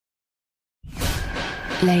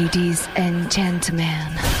Ladies and gentlemen,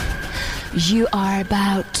 you are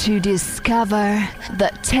about to discover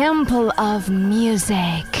the temple of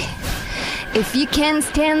music. If you can't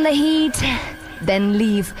stand the heat, then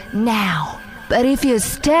leave now. But if you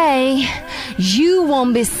stay, you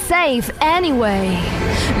won't be safe anyway.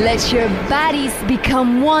 Let your bodies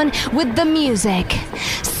become one with the music.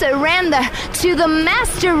 Surrender to the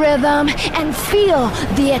master rhythm and feel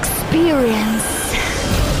the experience.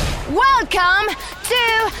 Welcome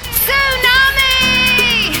to Tsunami!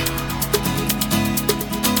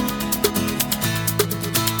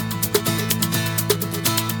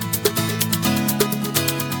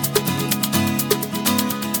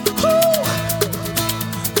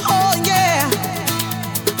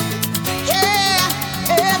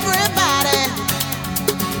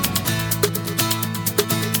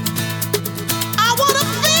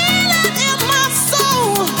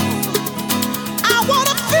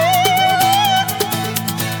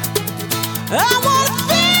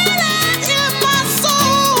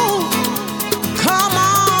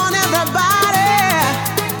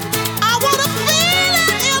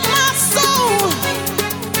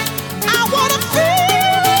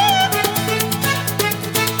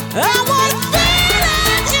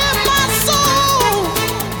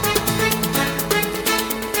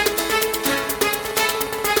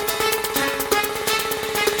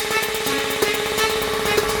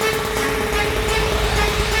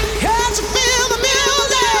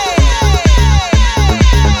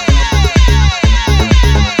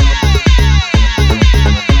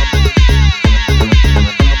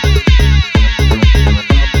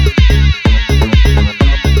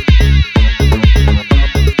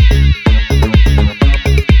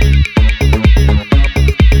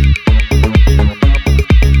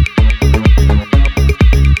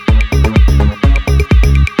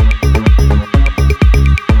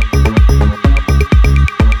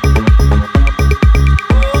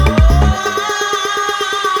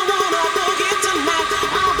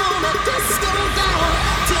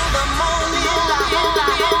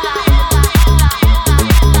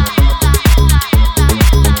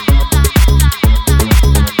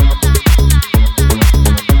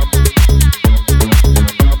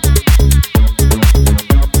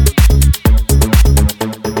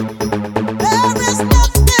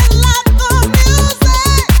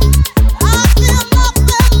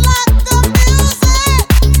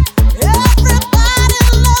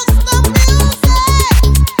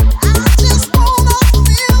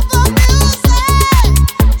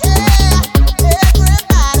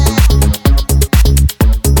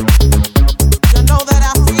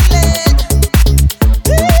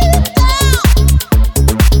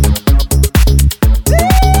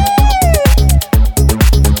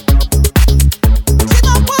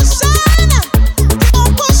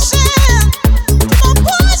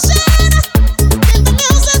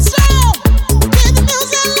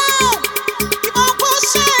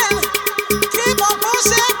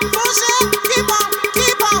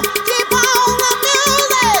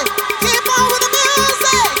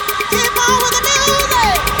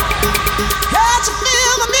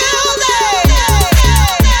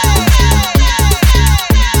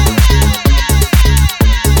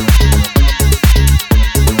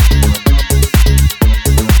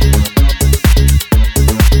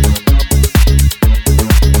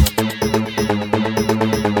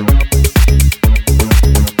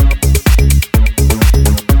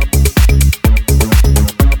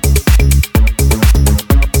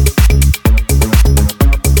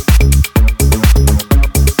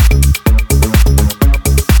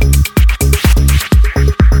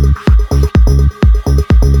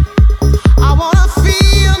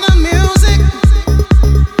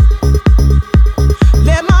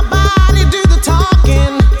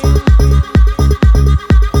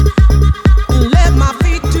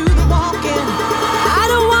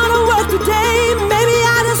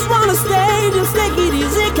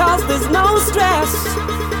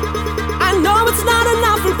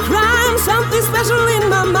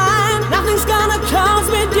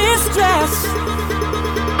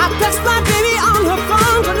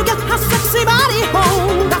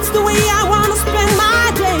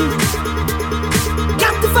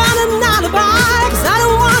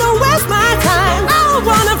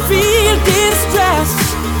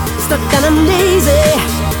 Stuck and I'm lazy.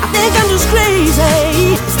 I think I'm just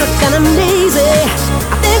crazy. Stuck and I'm lazy.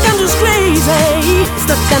 I think I'm just crazy.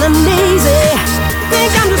 Stuck and I'm lazy. I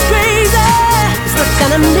think I'm just crazy. Stuck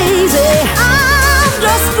and I'm lazy. I'm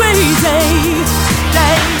just crazy.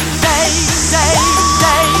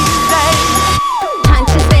 Time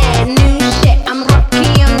to say new shit. I'm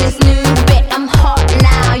rocky on this new bit. I'm hot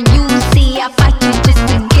now. You see, I fight you just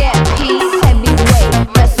to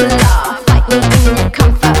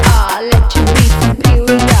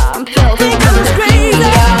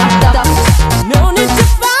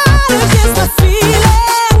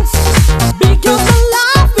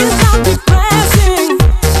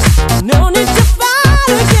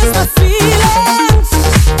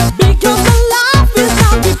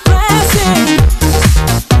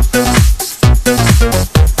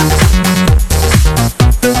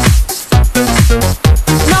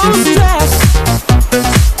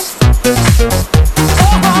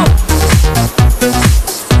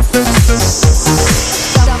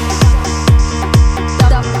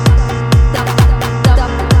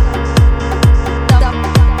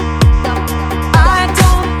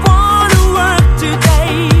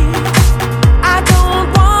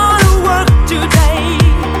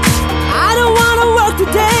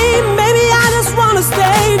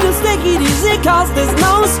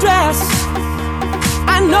stress.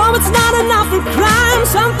 I know it's not enough for crime.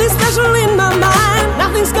 Something special in my mind.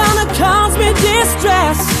 Nothing's gonna cause me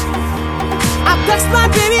distress. I text my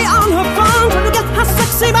baby on her phone, trying to get her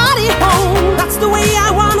sexy body home. That's the way I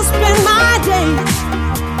wanna spend my day.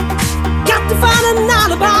 Got to find an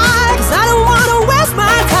alibi, 'cause I don't wanna waste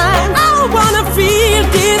my time. I don't wanna feel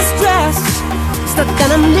distressed. Stuck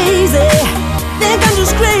and I'm lazy, think I'm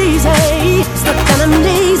just crazy. Stuck and I'm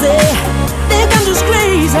lazy, think I'm just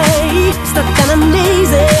crazy. Stuck and I'm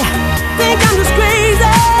lazy, think I'm just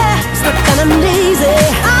crazy. Stuck and I'm lazy,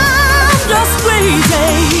 I'm just crazy.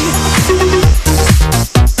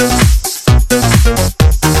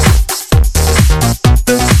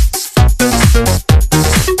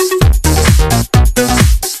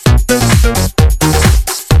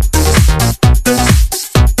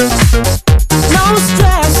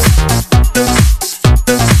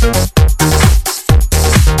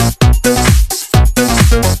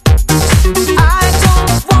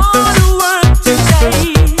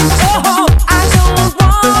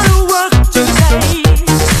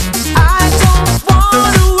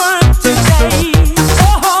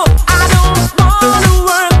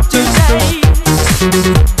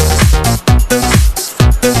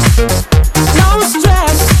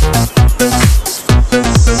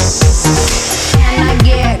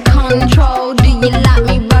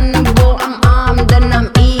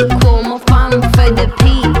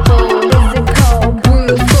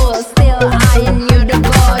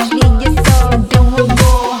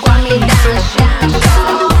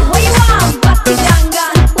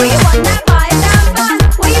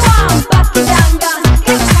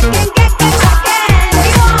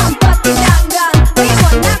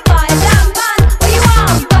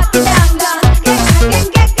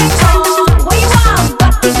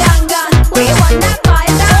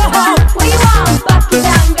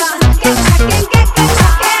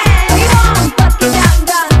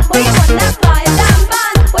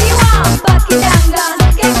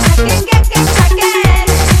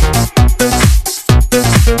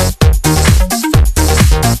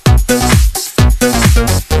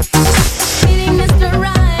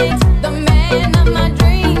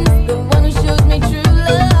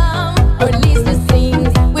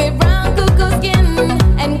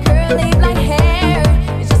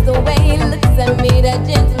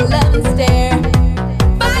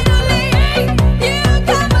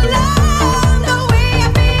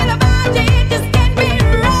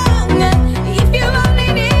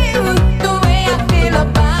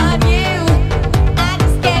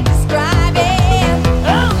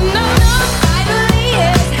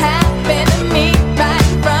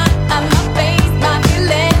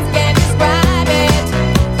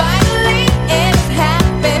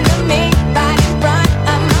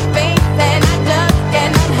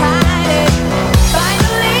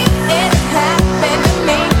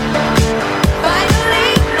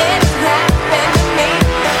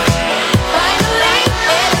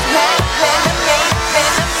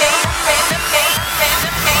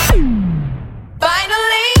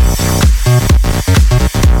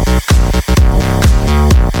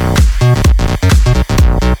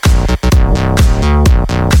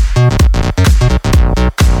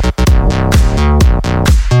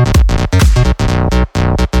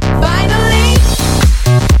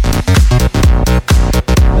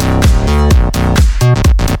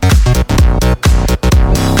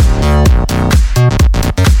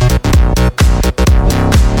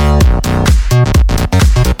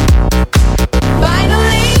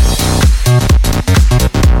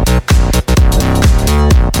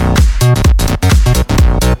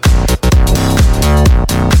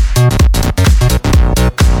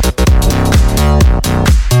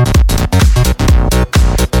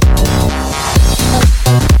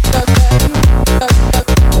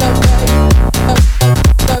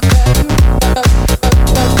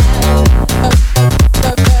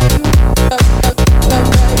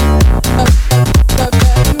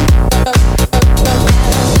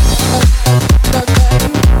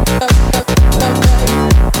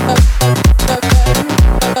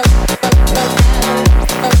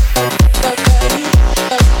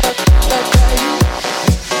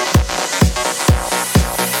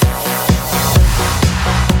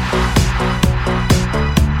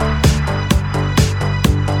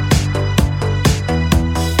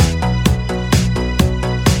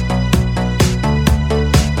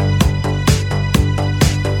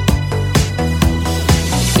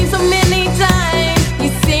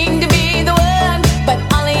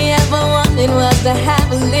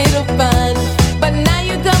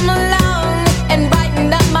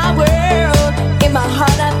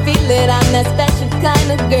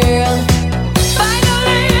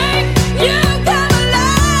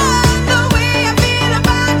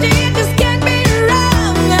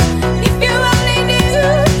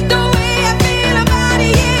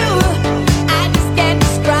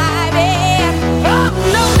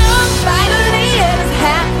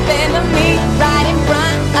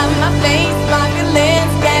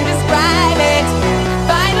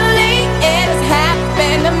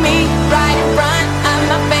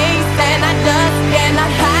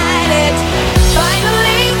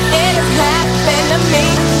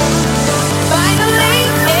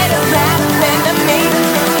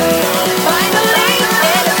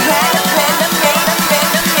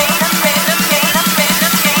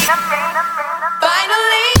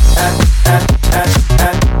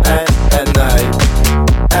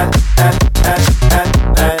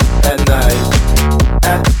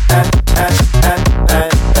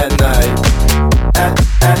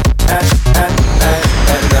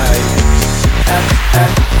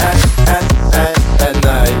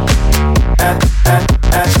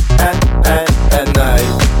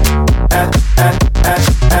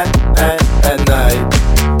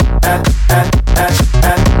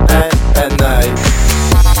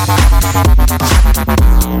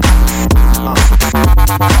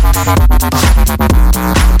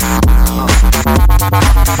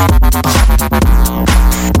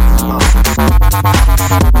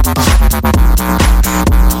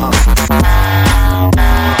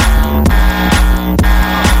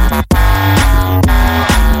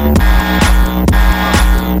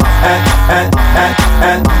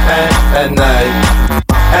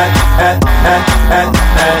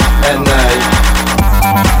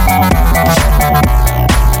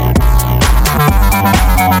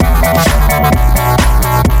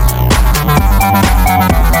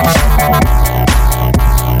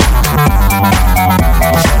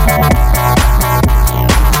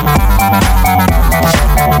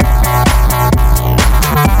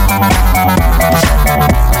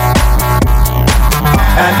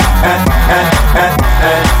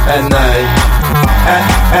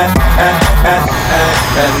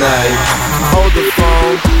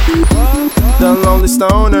 The lonely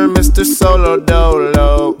stoner, Mr. Solo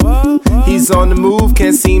Dolo. He's on the move,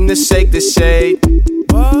 can't seem to shake the shade.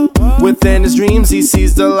 Within his dreams, he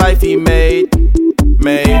sees the life he made.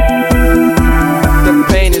 The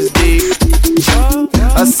pain is deep.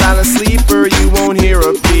 A silent sleeper, you won't hear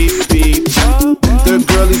a beep beep. The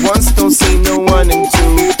girl he wants don't seem to want him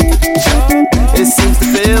to. It seems the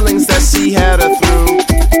feelings that she had her through.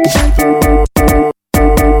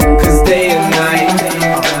 Cause day and night,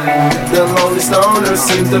 the lonely stoner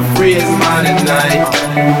seems to free his mind at night.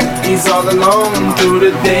 He's all alone through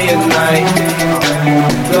the day and night.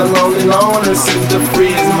 The lonely loner seems to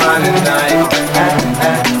free his mind at night.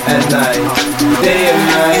 At night, day and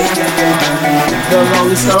night. The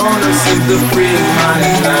lonely stoner seems to free his mind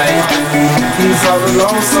at night. He's all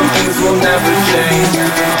alone, some things will never change.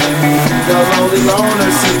 The lonely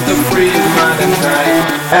loner seems to free his mind at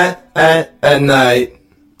night. At night.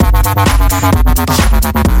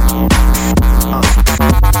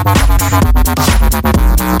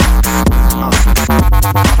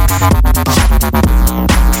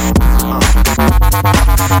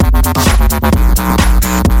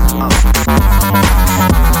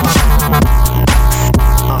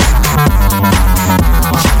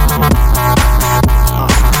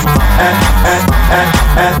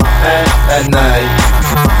 At night.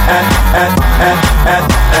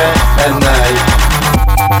 At night.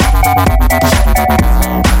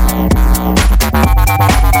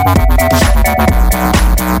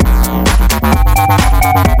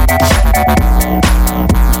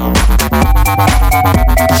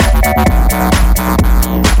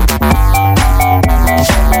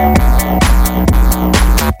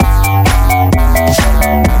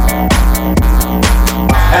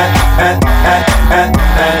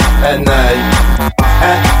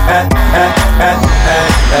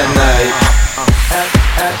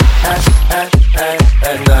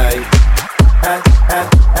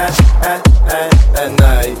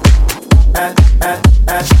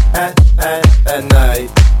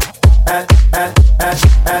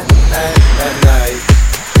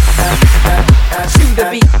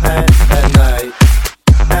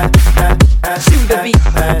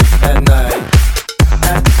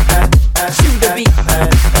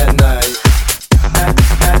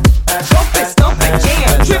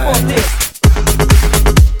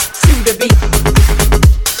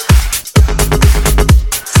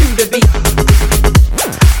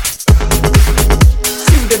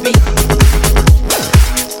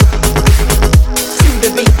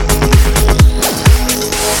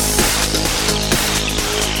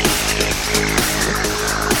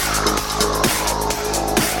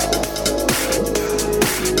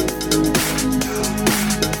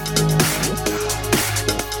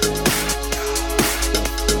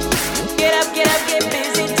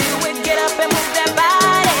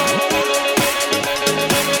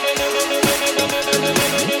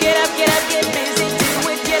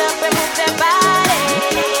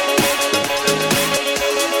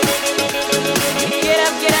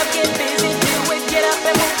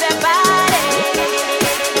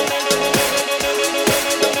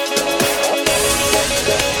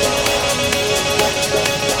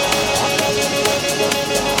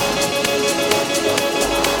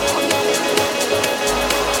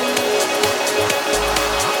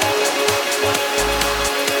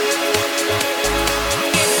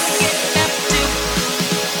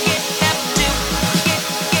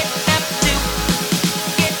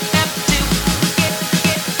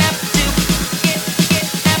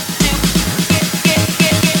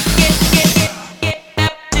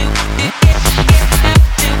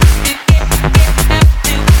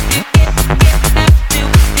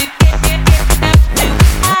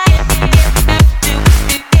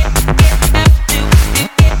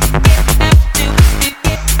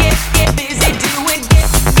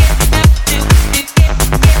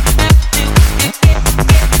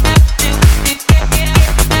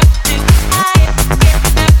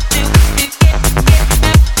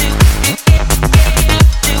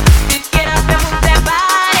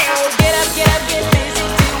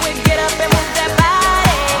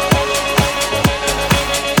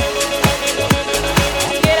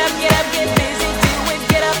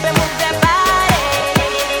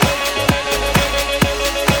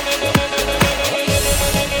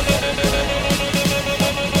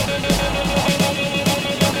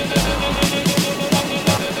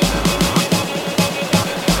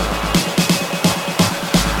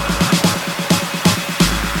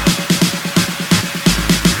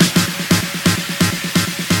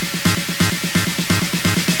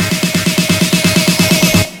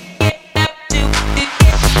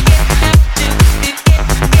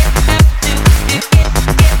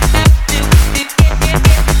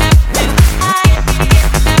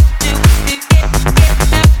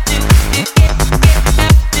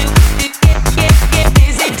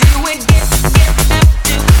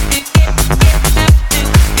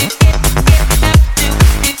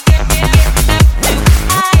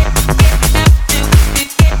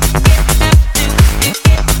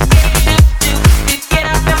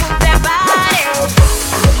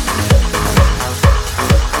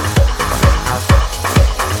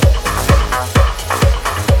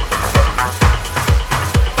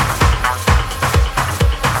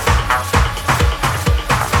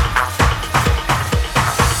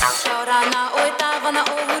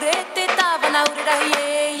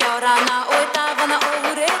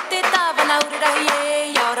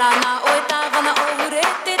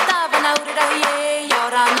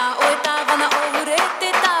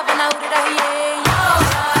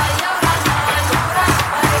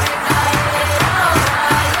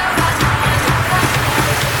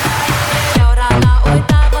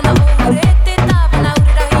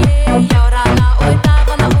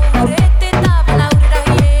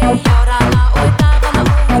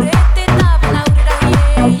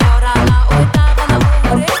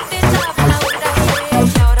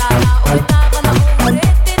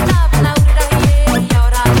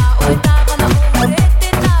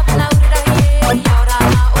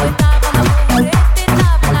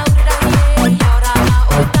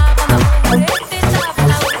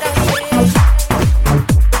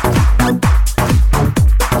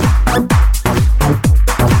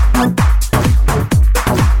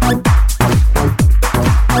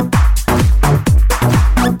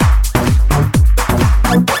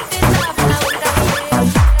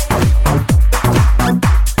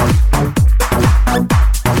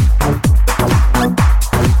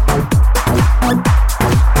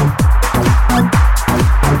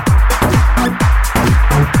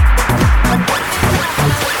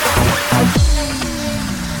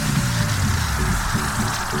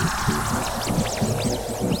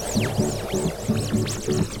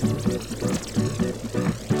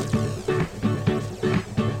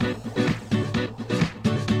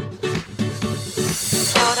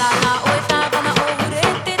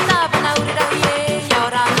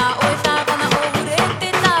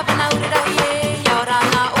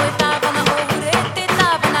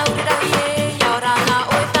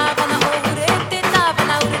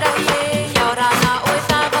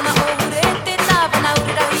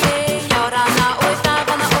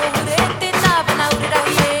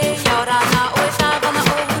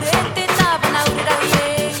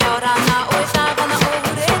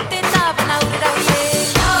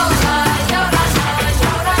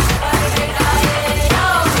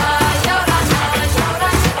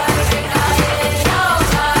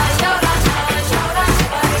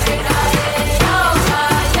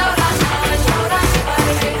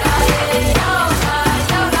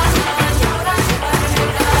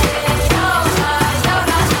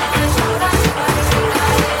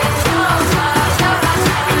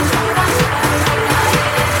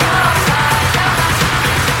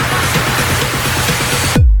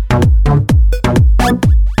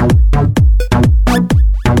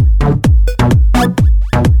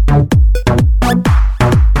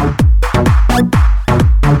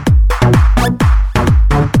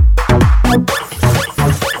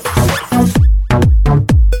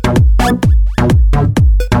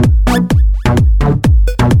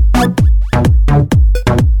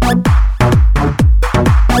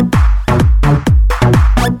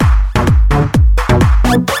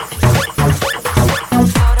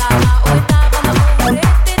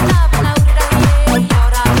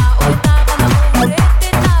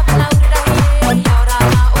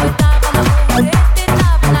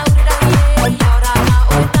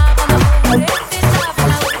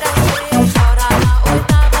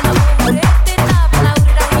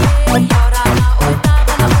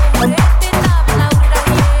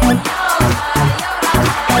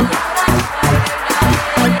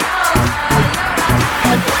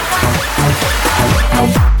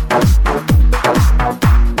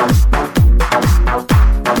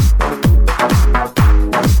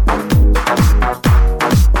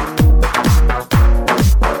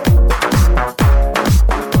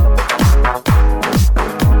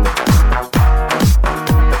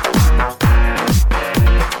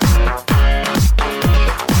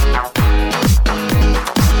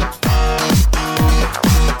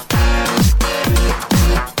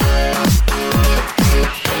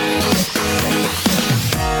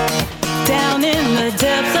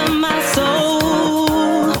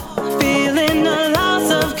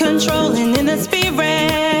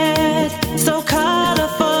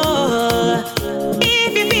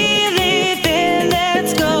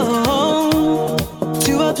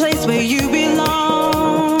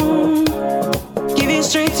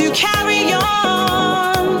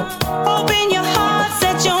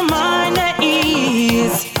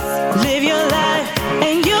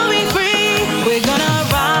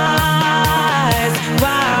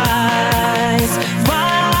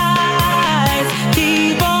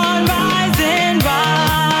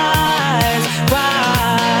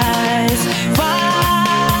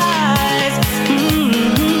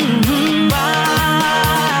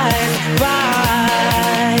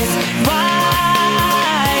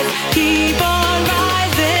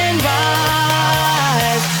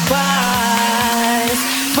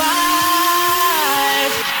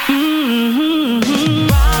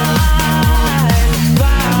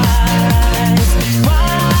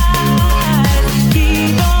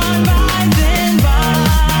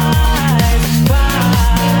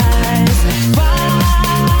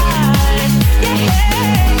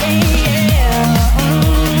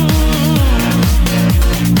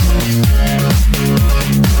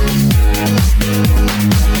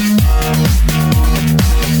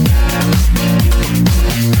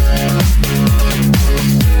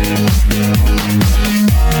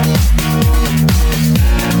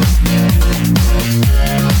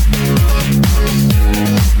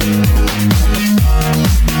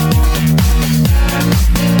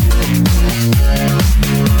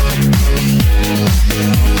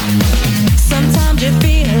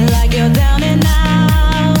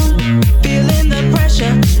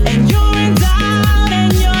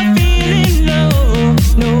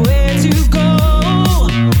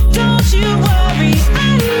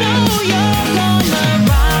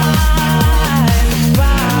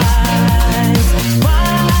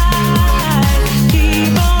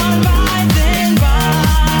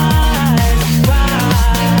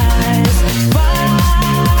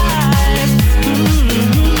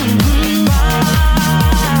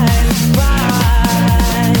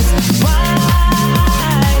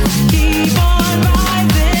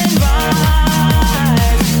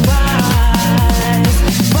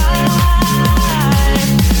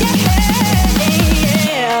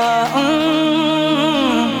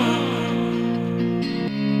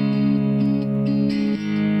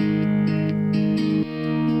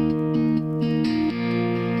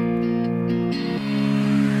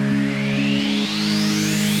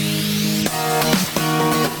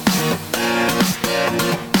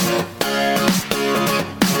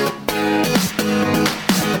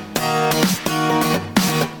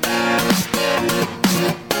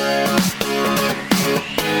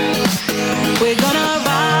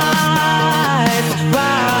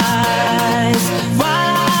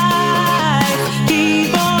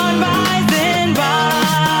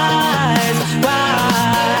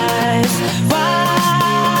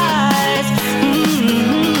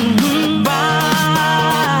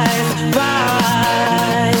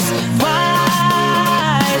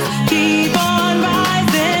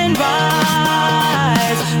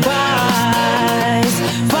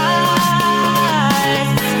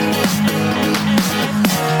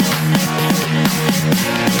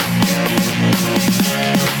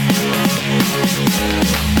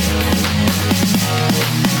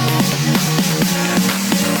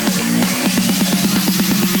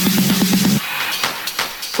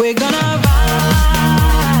 We're gonna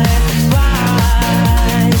rise,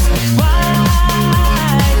 rise, rise.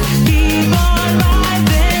 Keep on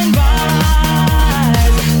rising,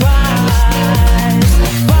 rise, rise,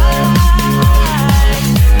 rise.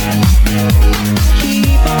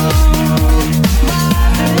 Keep on rising, rising,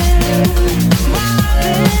 rising,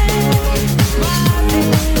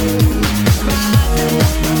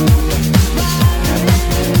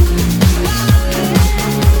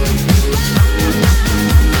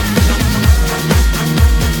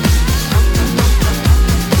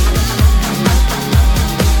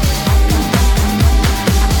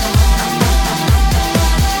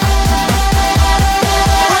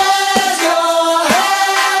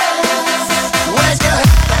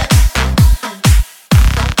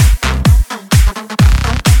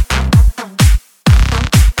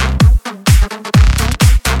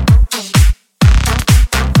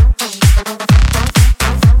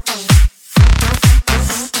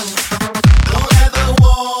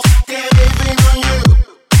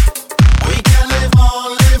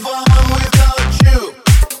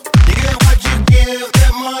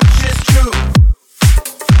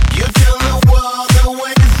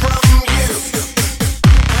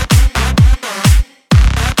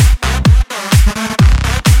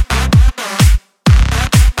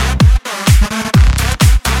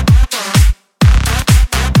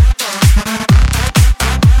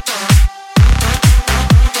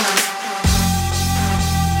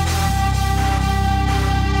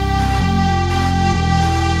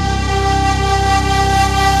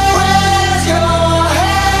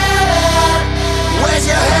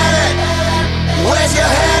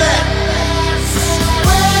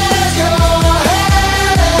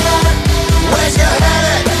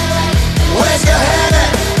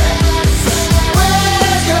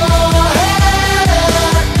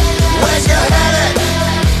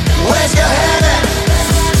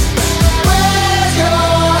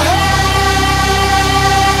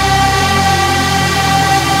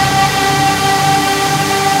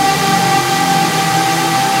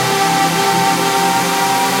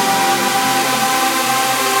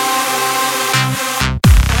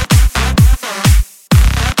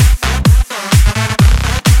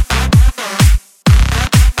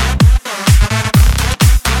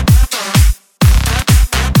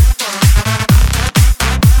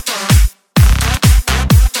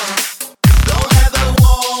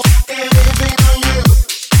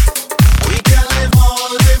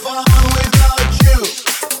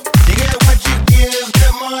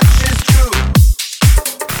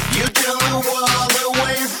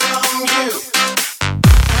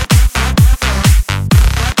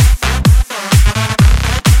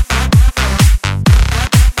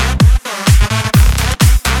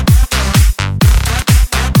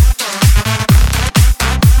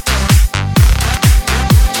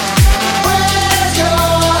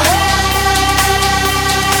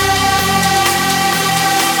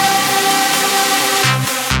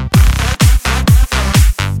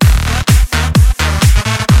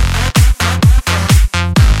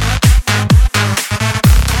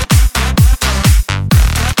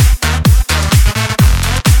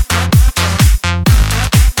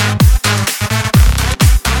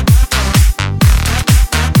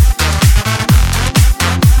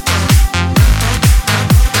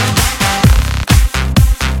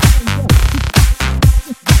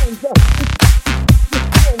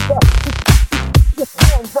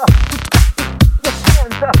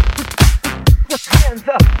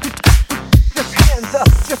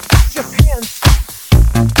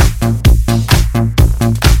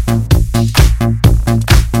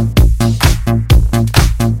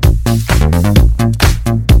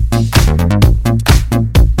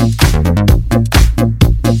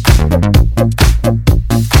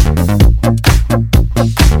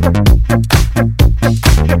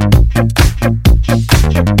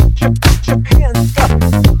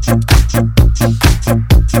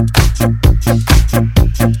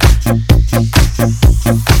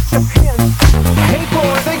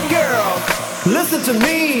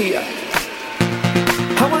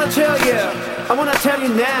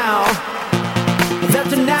 that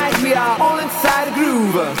tonight we are all inside a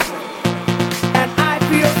groove, and I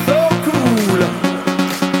feel so cool.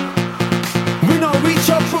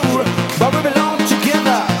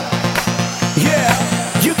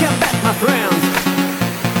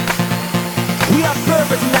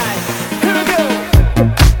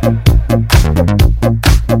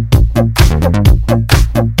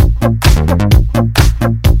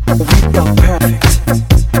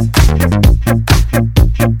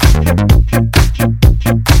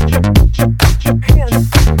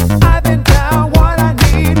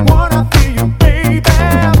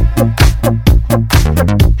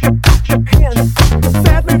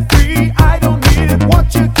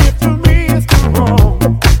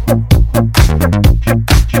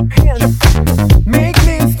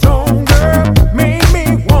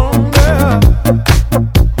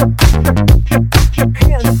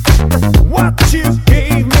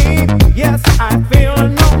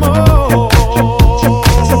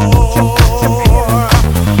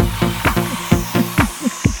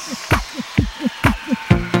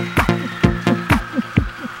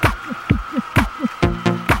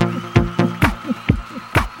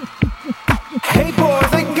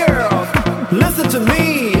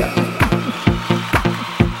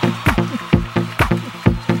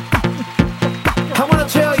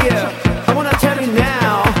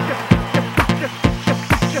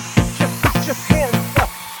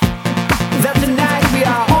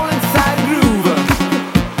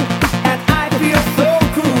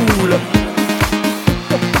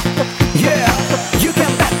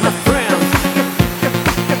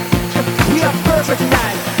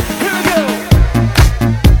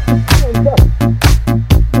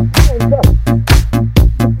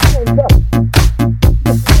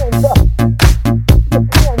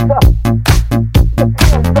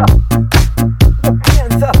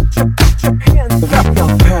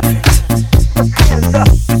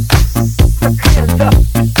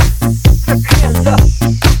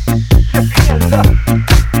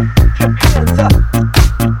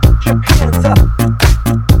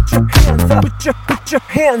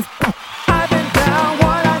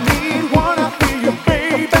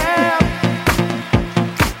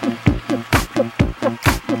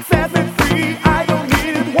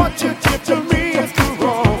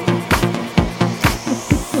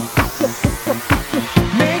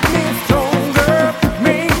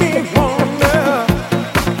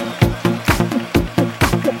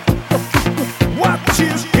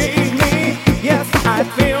 you gave me, yes, I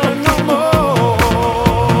feel no more.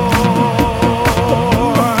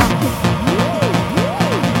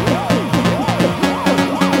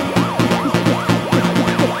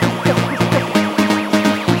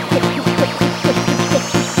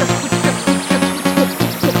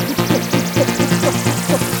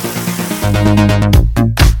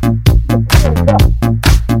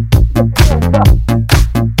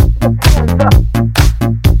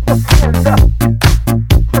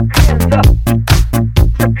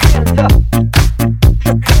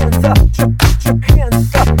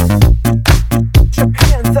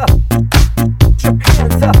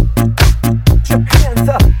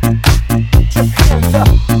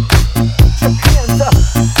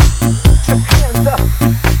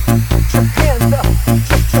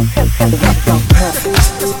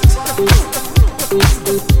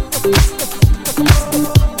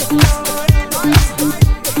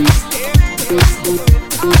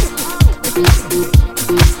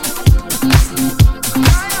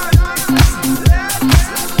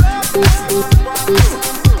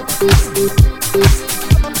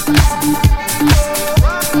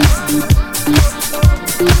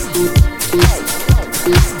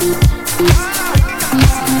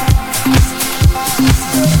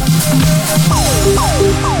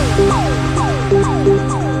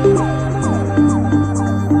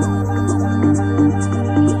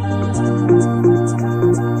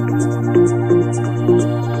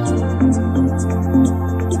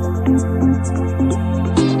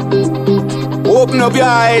 Open up your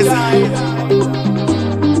eyes and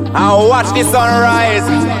watch the sunrise.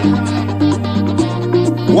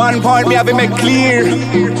 One point me have to make clear.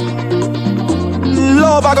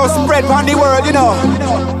 Love I go spread on the world, you know.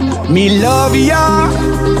 Me love ya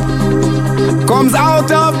comes out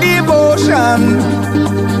of devotion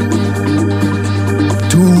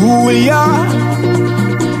to rule ya,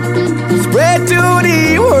 spread to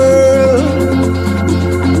the world.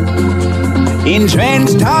 In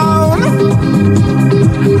Trench Town,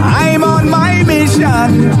 I'm on my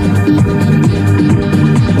mission,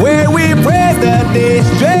 where we pray that they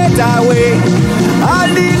straight away all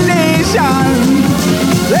the nation.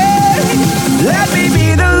 Let me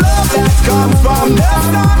be the love that comes from the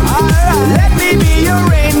sun. Let me be your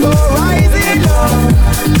rainbow rising up.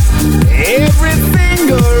 Every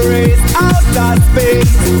single race out of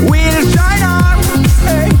space will shine on,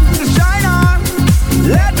 hey, shine on.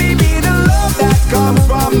 Let me be the love that comes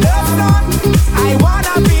from the sun. I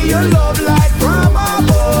wanna be your love light from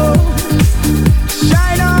above.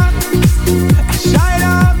 Shine on, shine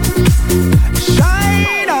on,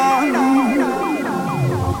 shine on.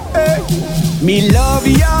 Hey. Me love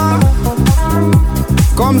ya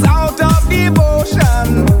comes out of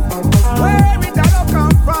devotion, where it all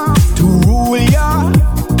come from, to rule ya,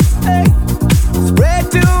 hey.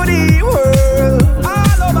 Spread to the world,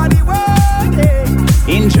 all over the world, hey.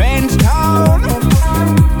 In Trench Town,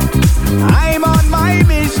 I'm on my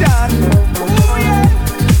mission, ooh, yeah.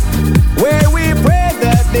 Where we pray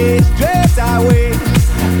that they straight away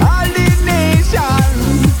all the nation.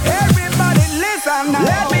 Everybody listen now.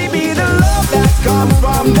 Let me be the love that comes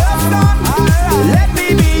from the sun. Let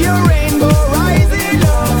me be your rainbow rising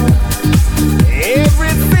up.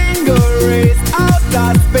 Every single race out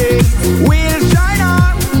of space will shine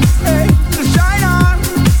on, hey, shine on.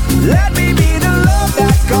 Let me be the love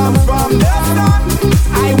that comes from the sun.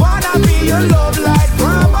 I wanna be your love light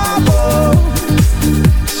from above.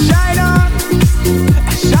 Shine on,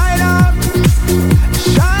 shine on,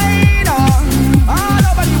 shine on, all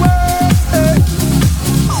over the world, hey.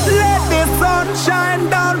 Let the sun shine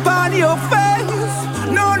down upon your face.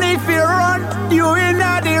 No need for run, you in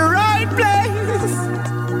the right place.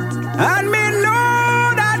 And me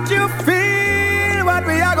know that you feel what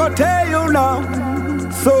we are gonna tell you now.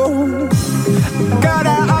 So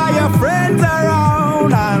gather all your friends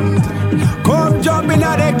around and come jump in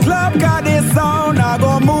at the club, 'cause this sound I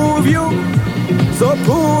gonna move you. So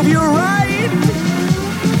prove you right.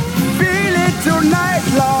 Feel it tonight,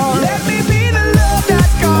 Lord. Let me be the love that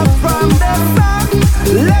comes from the sun.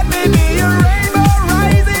 Let me be your rainbow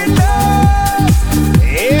rising up.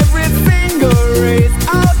 Every single race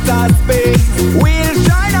out of space will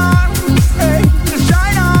shine on, hey,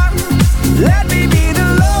 shine on. Let me be the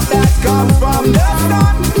love that comes from the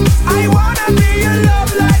sun. I wanna be your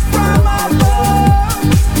love light from above.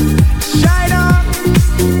 Shine on,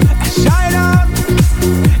 shine on,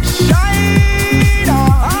 shine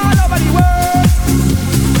on, all over the world.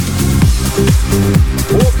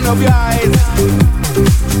 Open up your eyes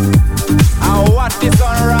and watch the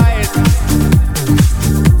sunrise.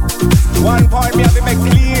 One point me have to make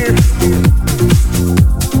clear.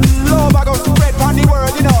 Love I go spread on the world.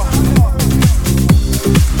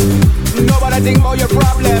 about your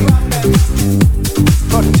problem,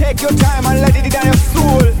 but take your time and let it in your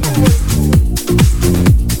soul.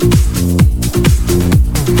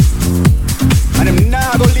 And I'm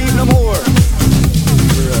not gonna leave no more.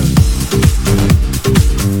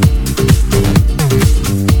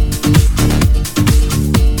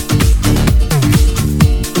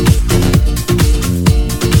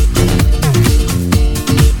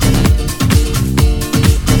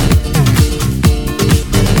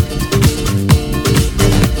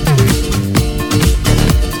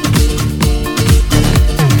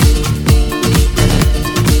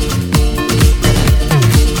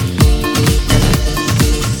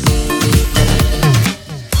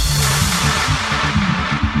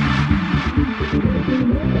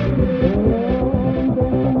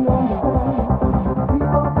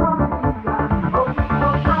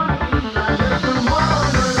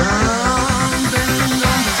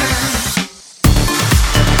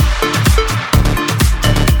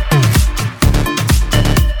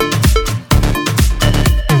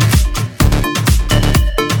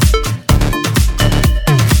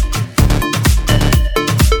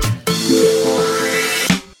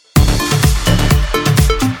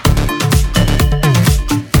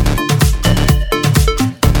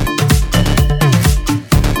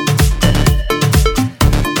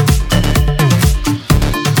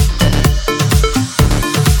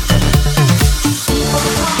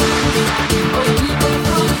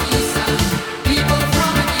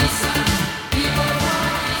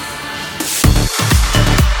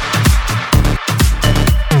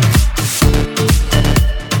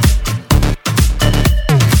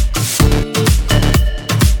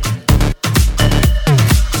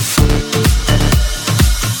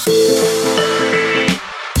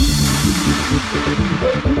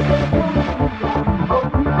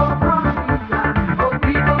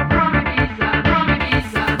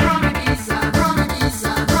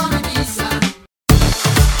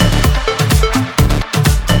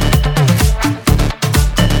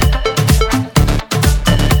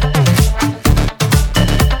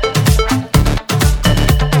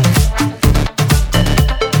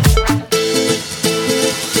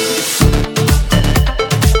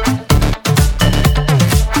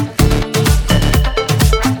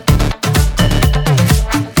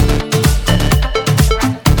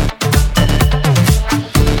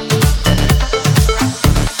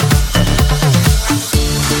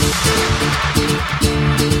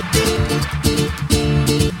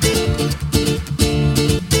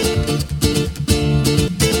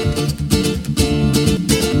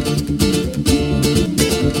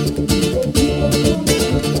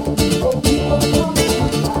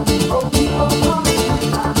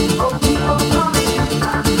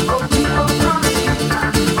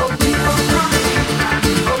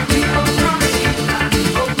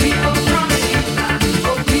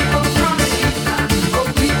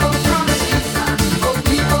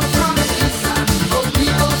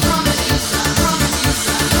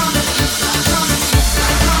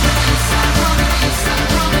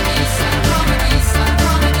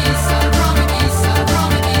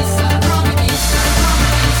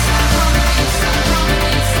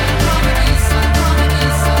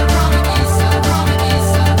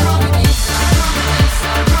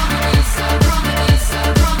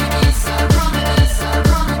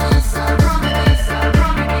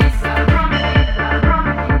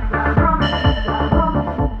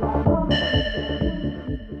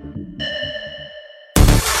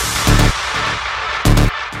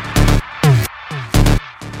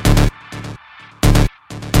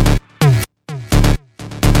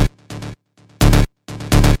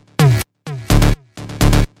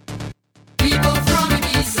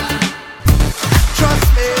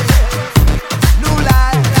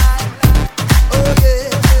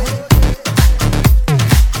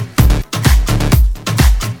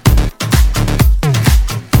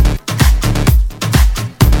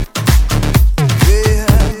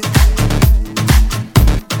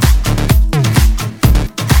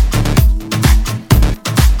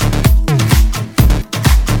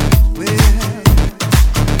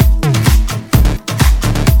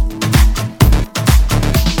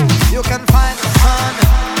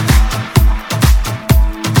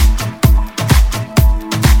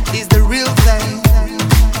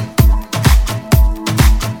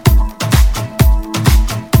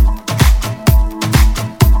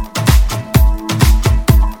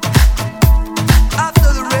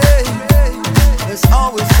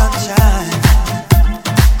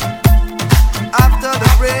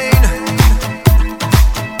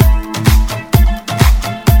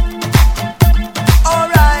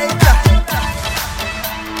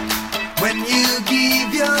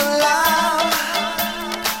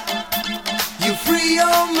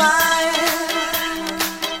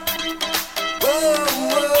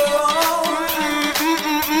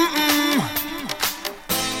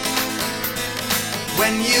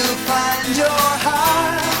 When you find your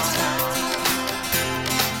heart,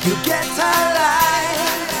 you get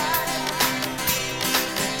alive.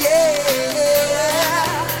 Yeah.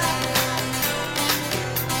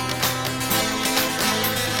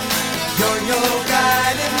 You're your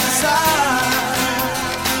guiding star.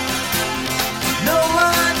 No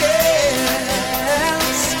one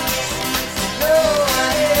else. No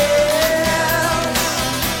one else.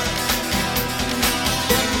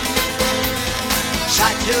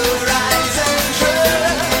 Shut your eyes and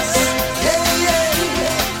trust. Yeah,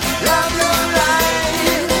 yeah. Love your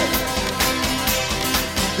life.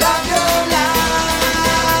 Love your life.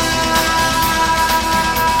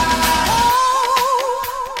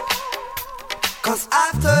 'Cause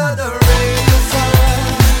after the rain, the sun.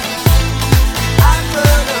 After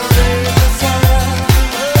the rain, the sun.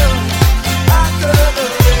 After the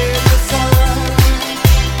rain, the sun.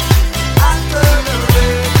 After the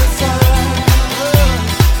rain, the sun.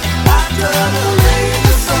 After the rain,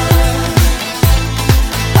 the sun.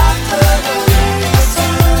 After the rain, the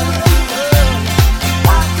sun.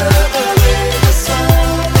 After the rain, the sun.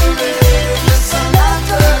 The rain, the sun.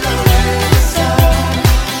 After the rain, the sun.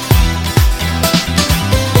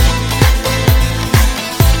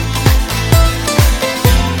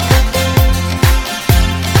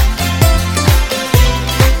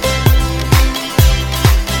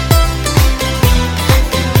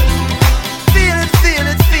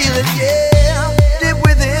 Feel it, yeah. Deep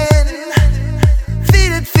within.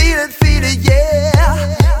 Feel it,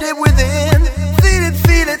 yeah. Deep within. Feel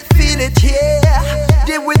it, yeah.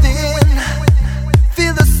 Deep within.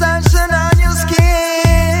 Feel the sunshine on your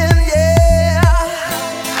skin, yeah.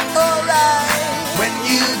 Alright. When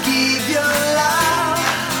you give your love,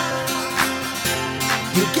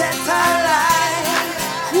 you get alive.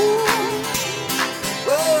 Ooh.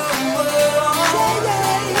 Whoa, whoa,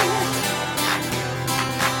 yeah.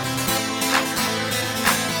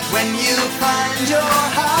 When you find your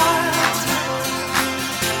heart,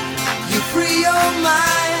 you free your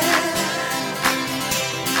mind.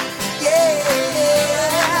 Yeah.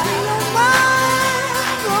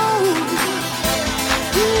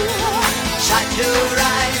 Shut your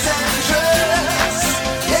eyes and trust.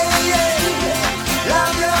 Yeah, yeah.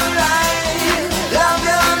 Love your life. Love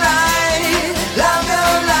your life. Love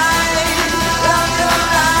your life. Love your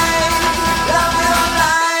life. Love your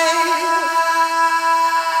life.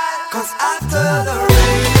 'Cause after the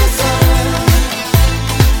rain, the sun.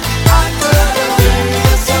 After the rain,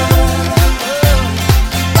 the sun.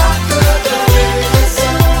 After the rain, the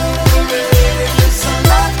sun. The rain, the sun.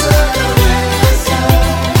 After the rain, the sun.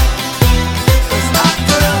 'Cause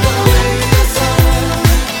after the rain, the sun.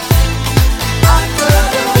 After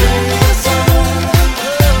the rain, the sun.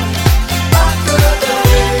 After the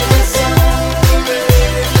rain, the sun. The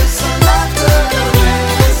rain, the sun. After the rain,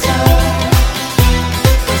 the sun.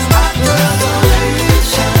 'Cause after the rain will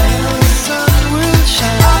shine, the sun will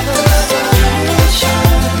shine. After the rain will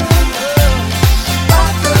shine.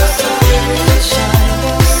 After the rain will shine,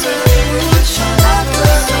 the sun will shine.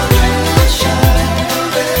 After the rain will shine, the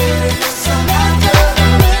rain, the sun. After the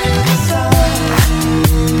rain, the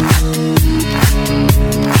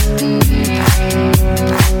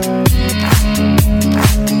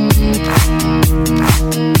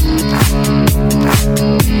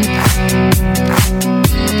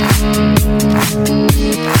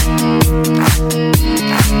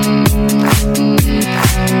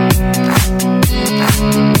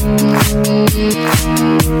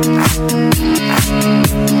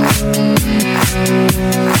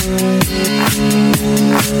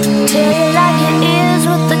Tell you like it is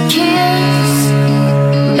with the kiss,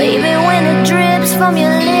 baby, when it drips from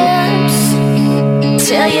your lips.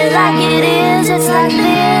 Tell you like it is, it's like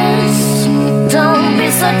this. Don't be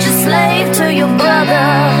such a slave to your brother.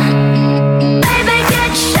 Baby,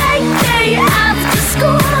 get shaky after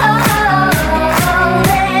school.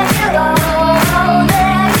 There you go,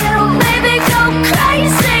 there you. Baby, go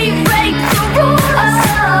crazy, break the rules.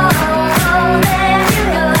 There you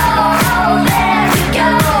go, there you go,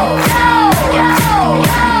 go, go, go,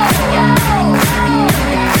 go.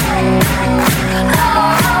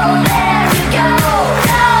 Oh, there you go,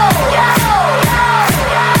 go, go, go, go.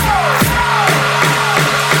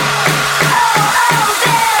 Oh,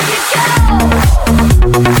 there you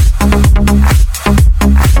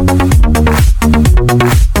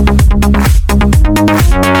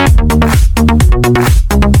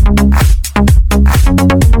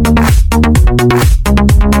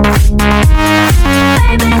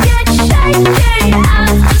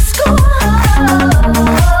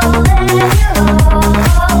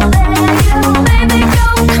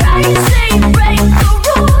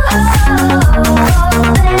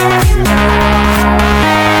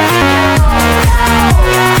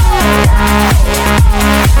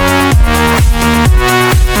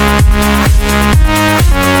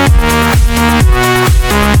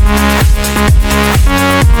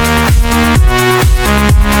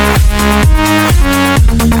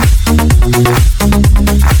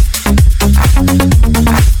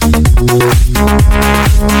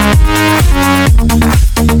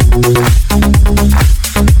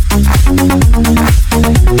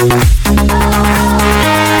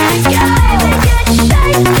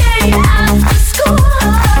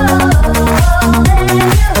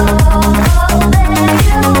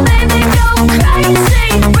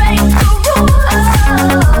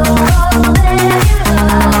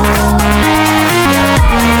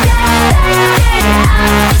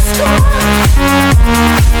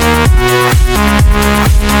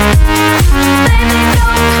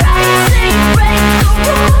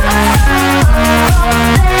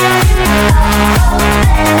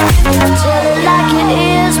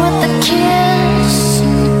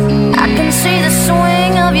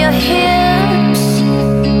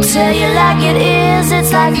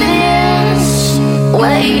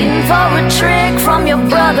waiting for a trick from your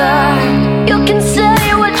brother. You can say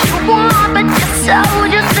what you want, but you're so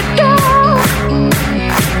just a girl.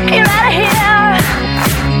 Get out of here.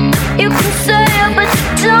 You can say it, but you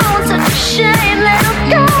don't. Such a shame, little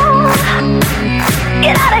girl.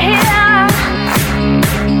 Get out of here.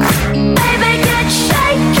 Baby, get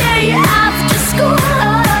shaky after school.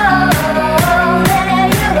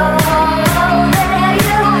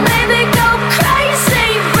 Baby, go crazy,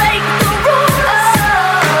 break the rules.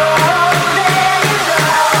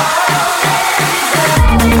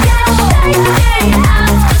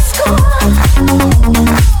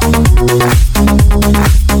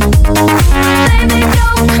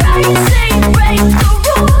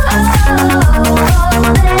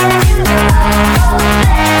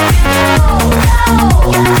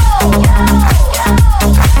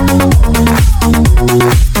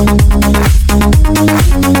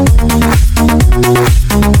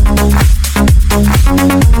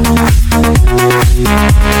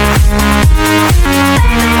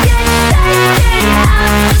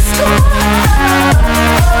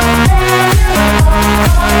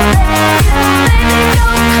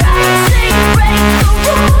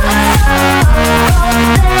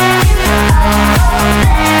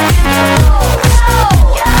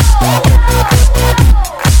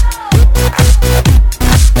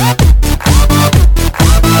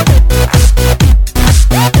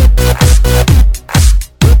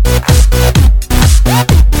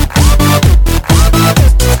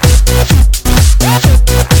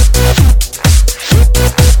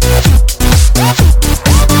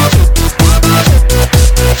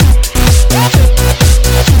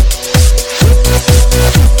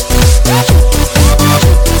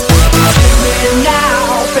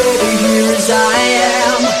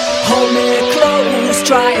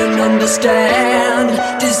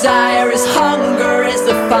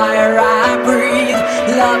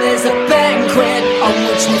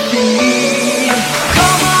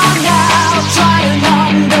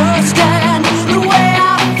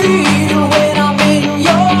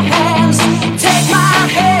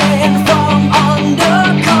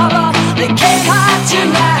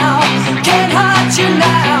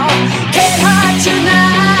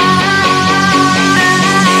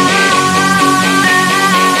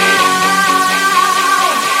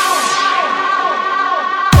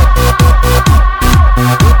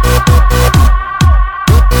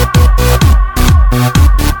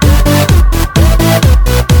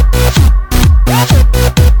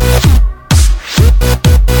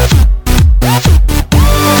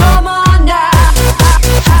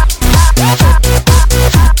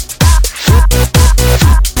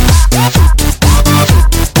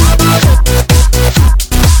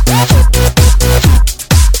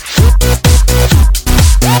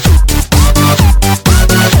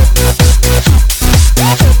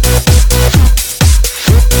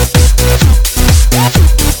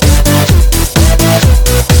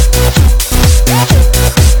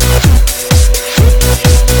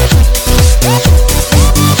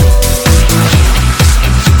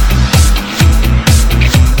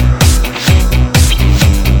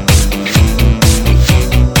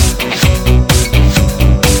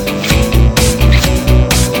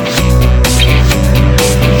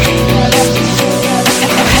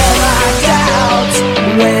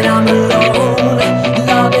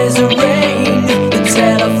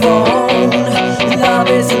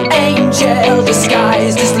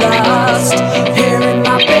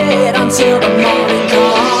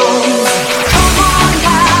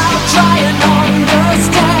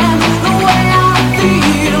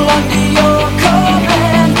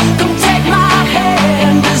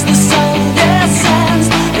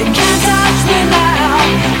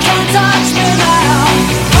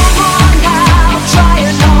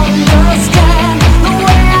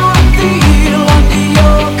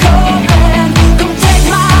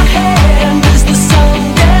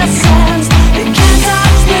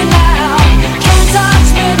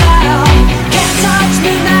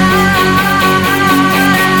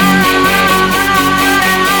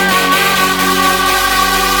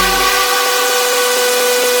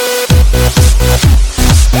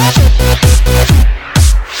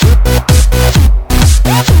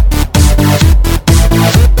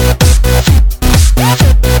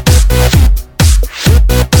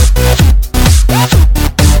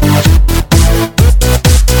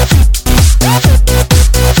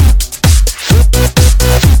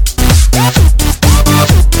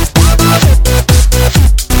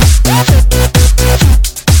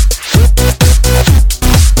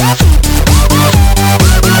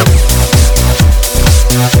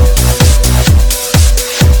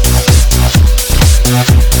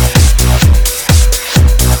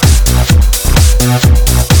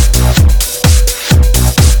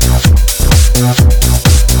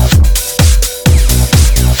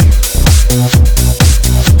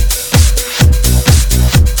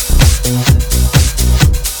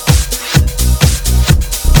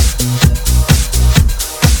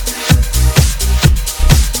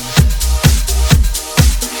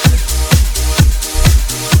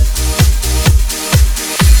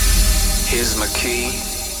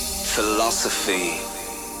 philosophy.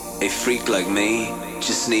 A freak like me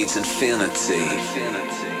just needs infinity.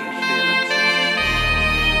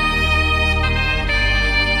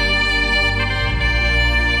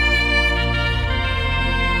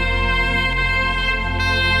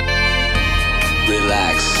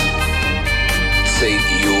 Relax, take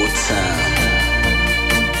your time.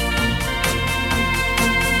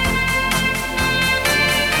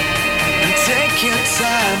 And take your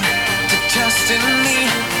time to trust in me,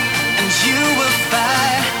 and you will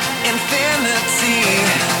find infinity,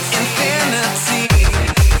 infinity.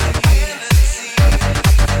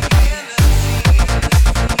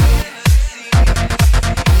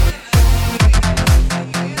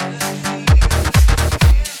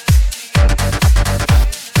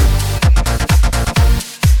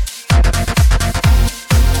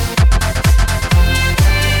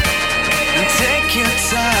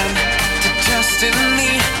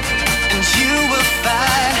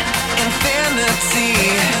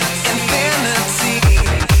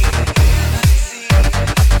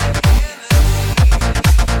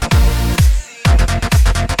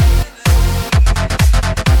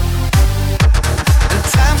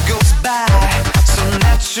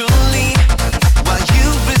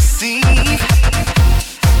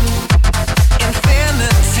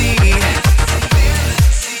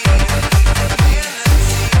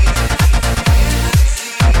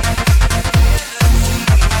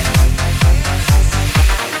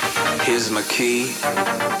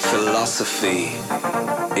 Philosophy.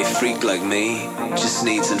 A freak like me just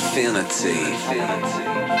needs infinity.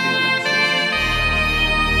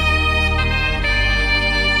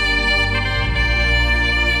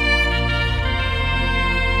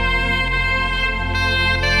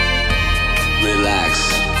 Relax,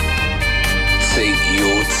 take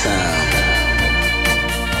your time.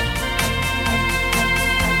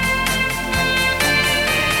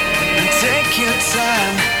 And take your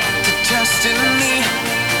time to trust in me,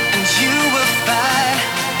 and you will find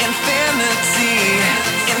infinity,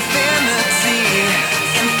 infinity,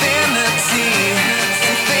 infinity,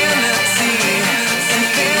 infinity,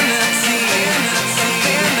 infinity,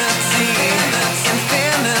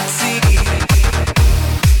 infinity,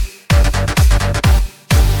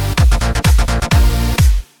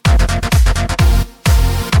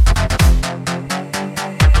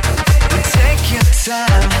 and take your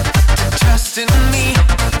time to trust in me,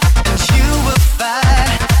 and you will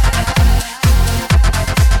find.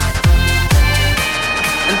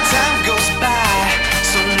 And time goes by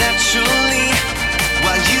so naturally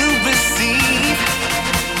while you receive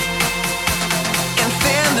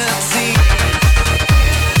infinity.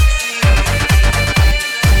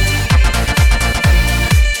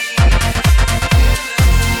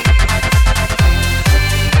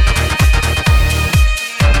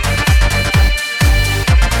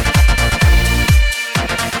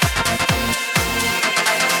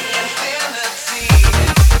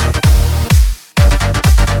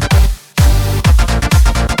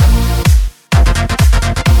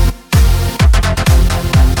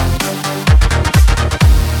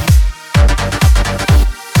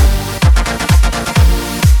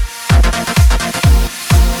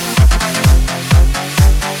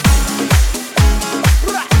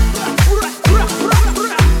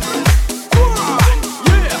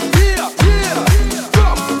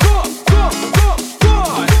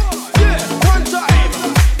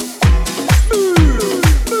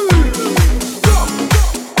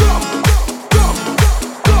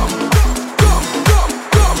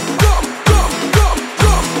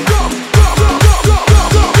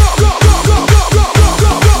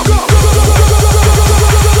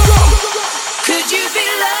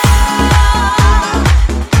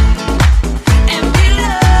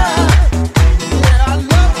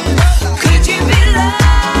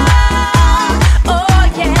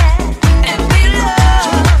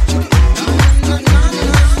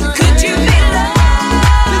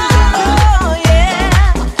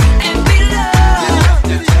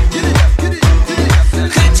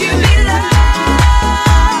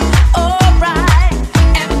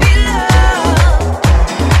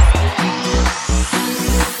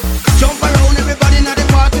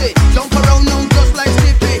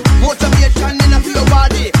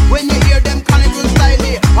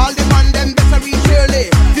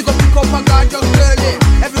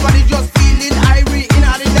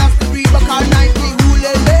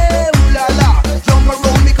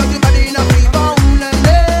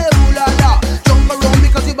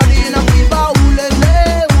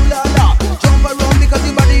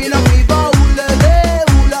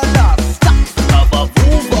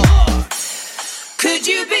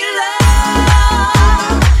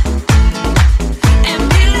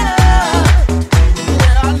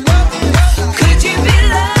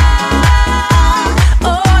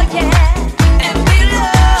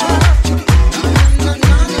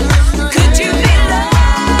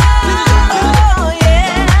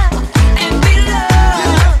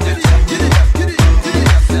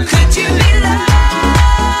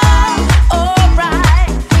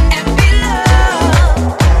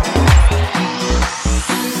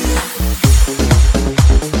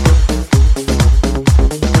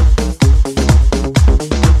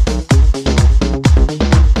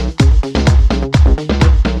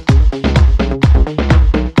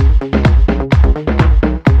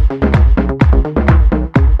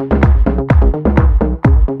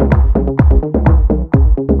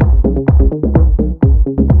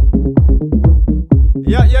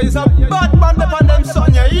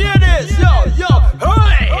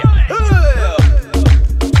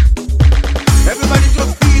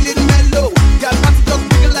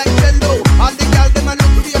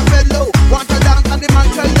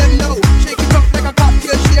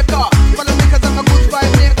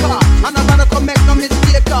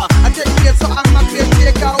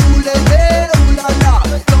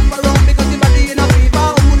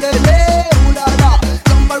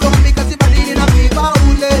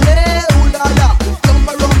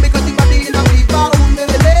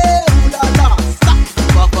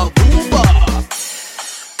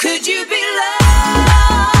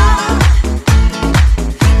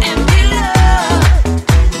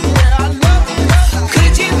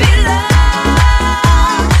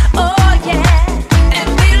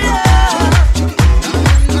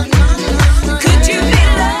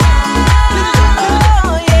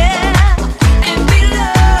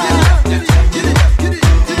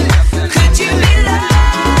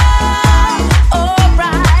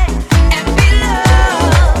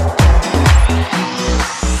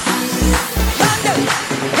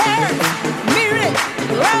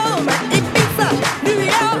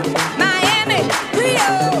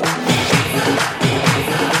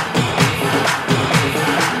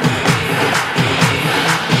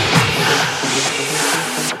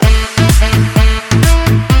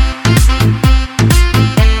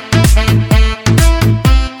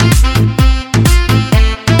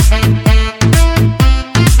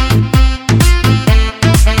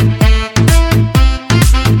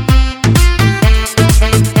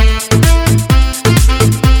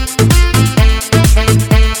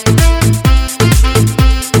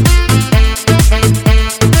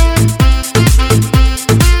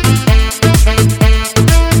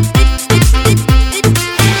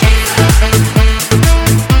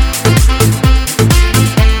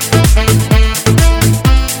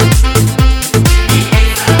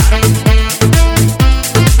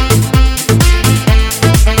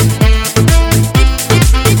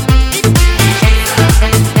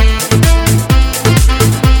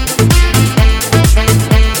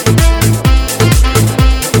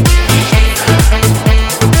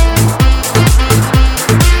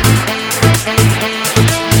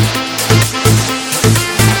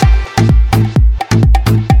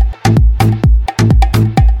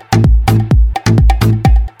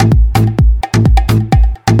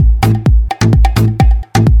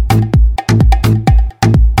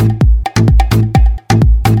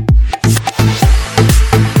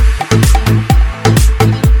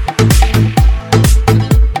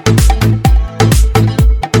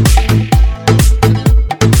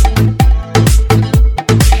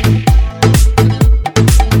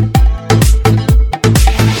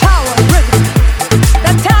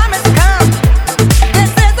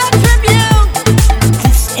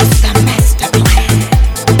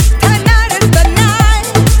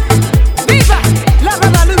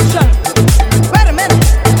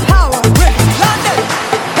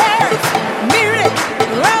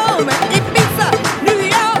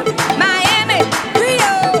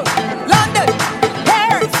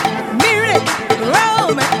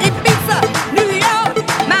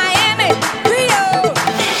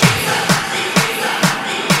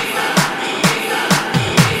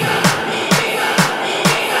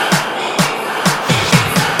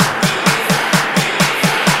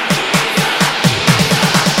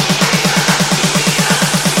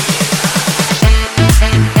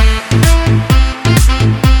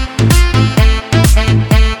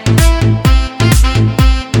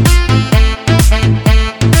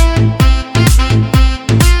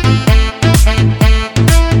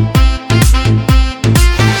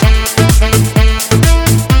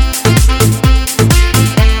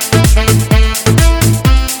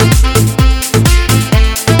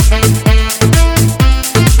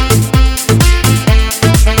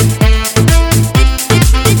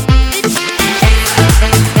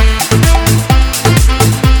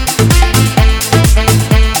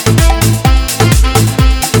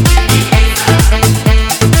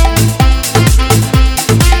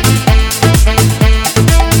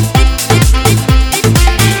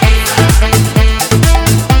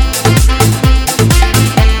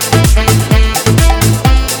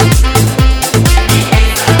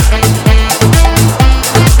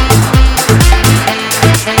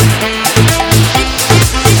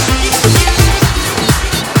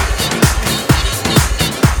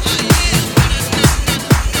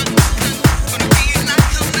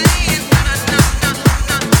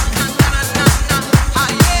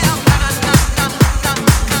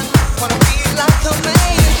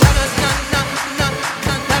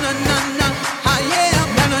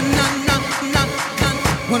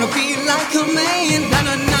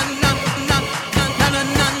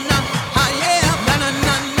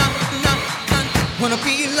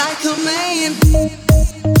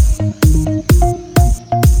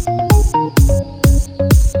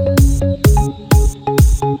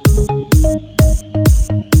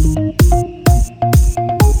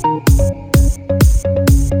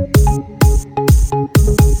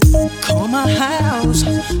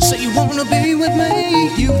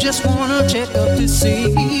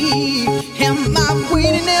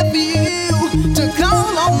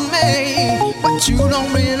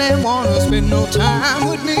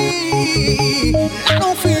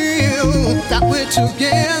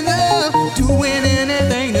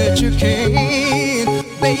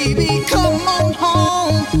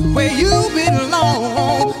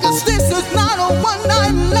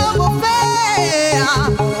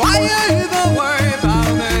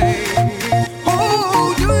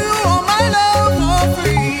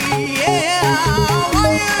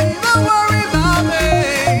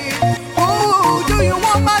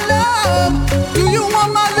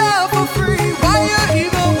 Why you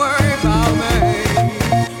even worry about me?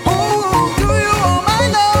 Oh, do you want my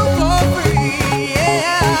love?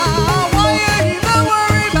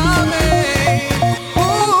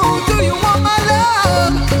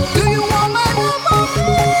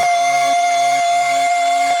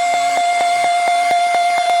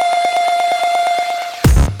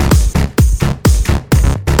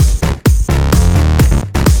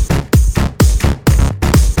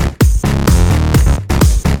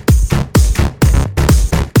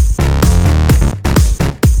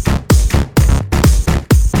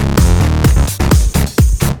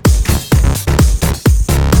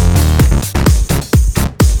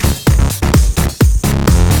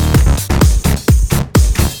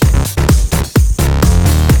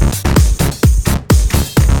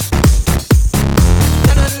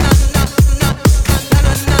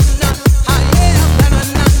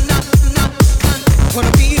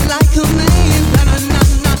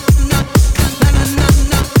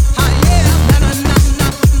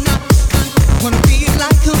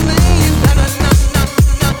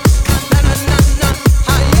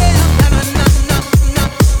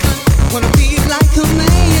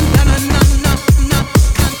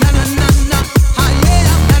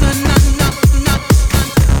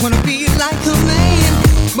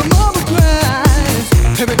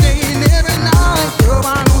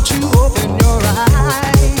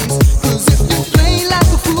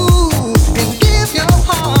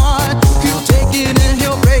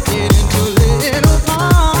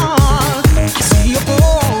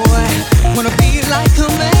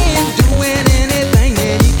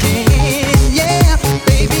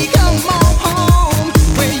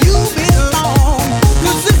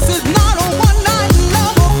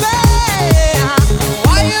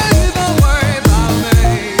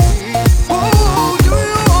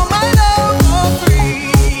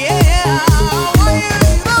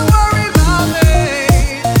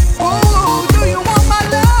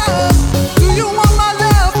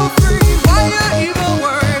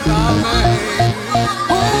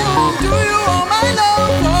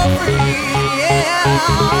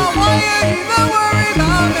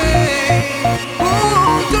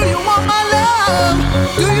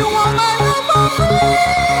 Do you want my love for free?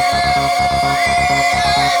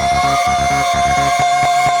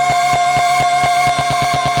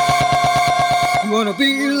 You wanna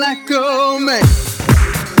be like a man?